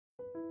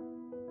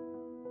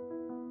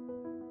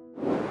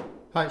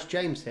Hi, it's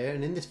James here,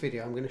 and in this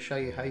video I'm going to show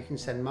you how you can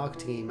send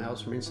marketing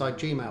emails from inside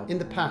Gmail. In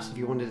the past, if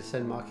you wanted to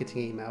send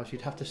marketing emails,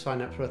 you'd have to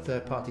sign up for a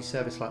third-party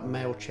service like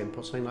MailChimp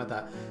or something like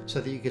that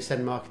so that you could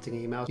send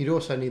marketing emails. You'd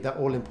also need that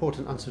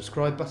all-important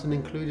unsubscribe button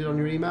included on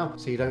your email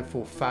so you don't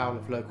fall foul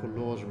of local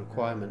laws and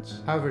requirements.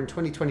 However, in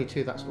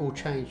 2022 that's all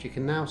changed. You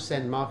can now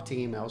send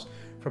marketing emails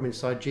from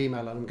inside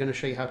Gmail, and I'm going to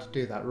show you how to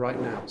do that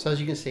right now. So as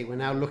you can see, we're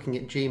now looking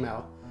at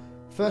Gmail.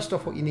 First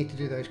off, what you need to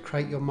do though is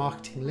create your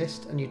marketing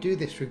list, and you do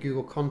this through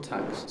Google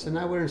Contacts. So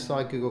now we're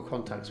inside Google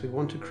Contacts. We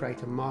want to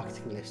create a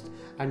marketing list,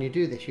 and you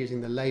do this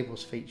using the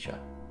labels feature.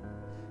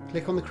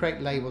 Click on the create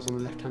labels on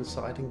the left hand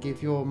side and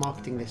give your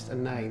marketing list a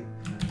name.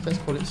 So let's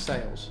call it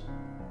sales.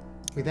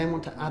 We then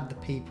want to add the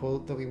people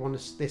that we want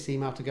this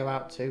email to go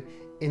out to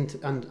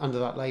under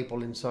that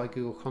label inside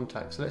Google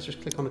Contacts. So let's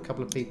just click on a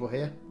couple of people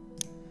here,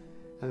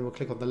 and then we'll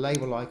click on the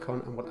label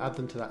icon and we'll add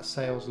them to that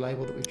sales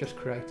label that we've just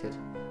created.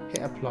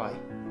 Hit apply.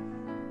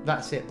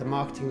 That's it, the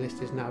marketing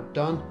list is now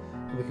done,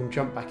 and we can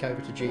jump back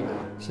over to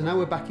Gmail. So now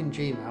we're back in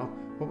Gmail.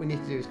 What we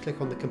need to do is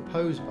click on the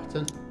compose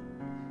button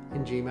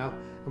in Gmail,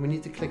 and we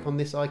need to click on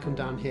this icon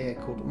down here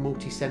called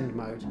multi-send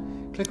mode.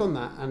 Click on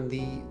that and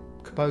the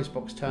compose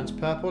box turns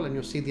purple, and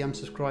you'll see the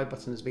unsubscribe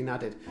button has been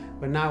added.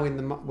 We're now in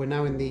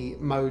the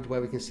mode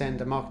where we can send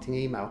a marketing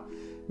email.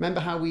 Remember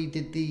how we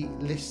did the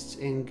lists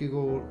in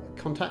Google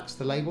Contacts,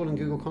 the label in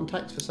Google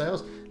Contacts for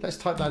sales? Let's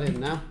type that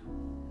in now.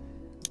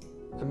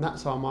 And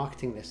that's our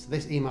marketing list. So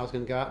this email is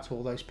going to go out to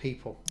all those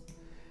people.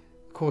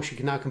 Of course, you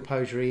can now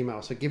compose your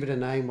email, so give it a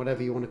name,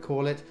 whatever you want to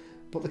call it,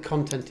 put the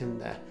content in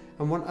there.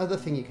 And one other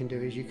thing you can do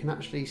is you can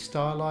actually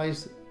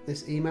stylize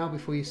this email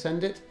before you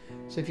send it.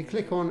 So if you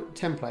click on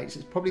templates,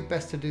 it's probably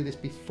best to do this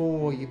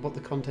before you put the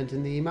content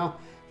in the email.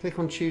 Click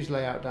on choose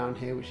layout down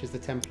here, which is the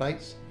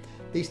templates.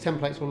 These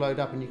templates will load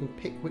up and you can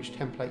pick which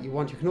template you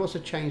want. You can also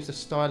change the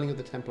styling of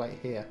the template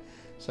here.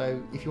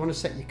 So if you want to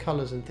set your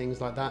colors and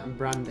things like that and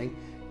branding,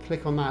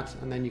 click on that,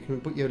 and then you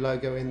can put your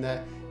logo in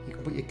there, you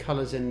can put your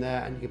colors in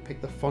there, and you can pick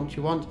the font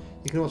you want.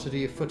 You can also do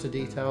your footer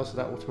details, so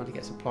that automatically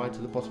gets applied to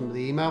the bottom of the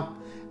email,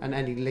 and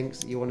any links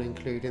that you want to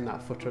include in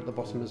that footer at the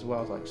bottom as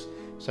well, like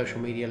social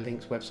media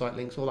links, website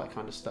links, all that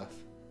kind of stuff.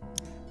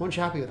 Once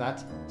you're happy with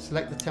that,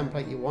 select the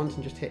template you want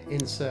and just hit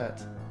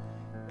insert.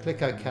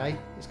 Click OK.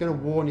 It's going to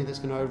warn you that it's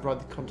going to override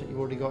the content you've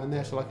already got in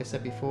there, so like I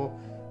said before,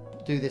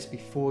 do this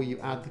before you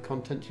add the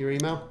content to your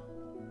email.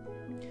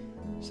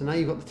 So now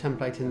you've got the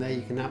template in there,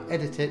 you can now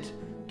edit it,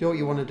 do what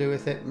you want to do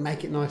with it,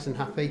 make it nice and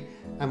happy,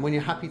 and when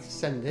you're happy to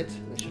send it,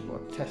 let's just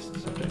put a test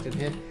subject in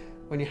here,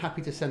 when you're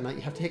happy to send that,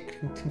 you have to hit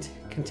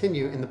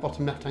continue in the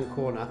bottom left hand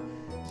corner.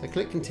 So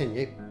click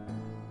continue.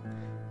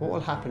 What will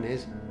happen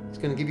is, it's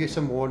going to give you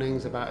some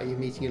warnings about are you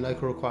meeting your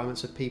local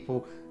requirements if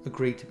people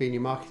agree to be in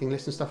your marketing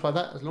list and stuff like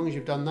that. As long as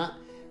you've done that,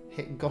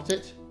 hit got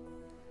it.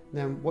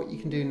 Then what you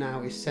can do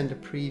now is send a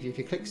preview. If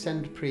you click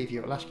send preview,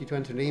 it will ask you to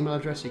enter an email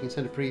address, so you can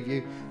send a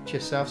preview to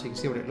yourself so you can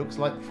see what it looks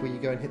like before you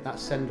go and hit that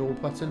send all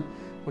button.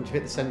 Once you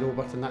hit the send all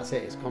button, that's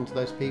it, it's gone to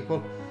those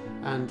people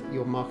and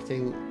your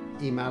marketing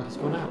email has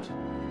gone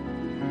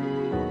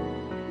out.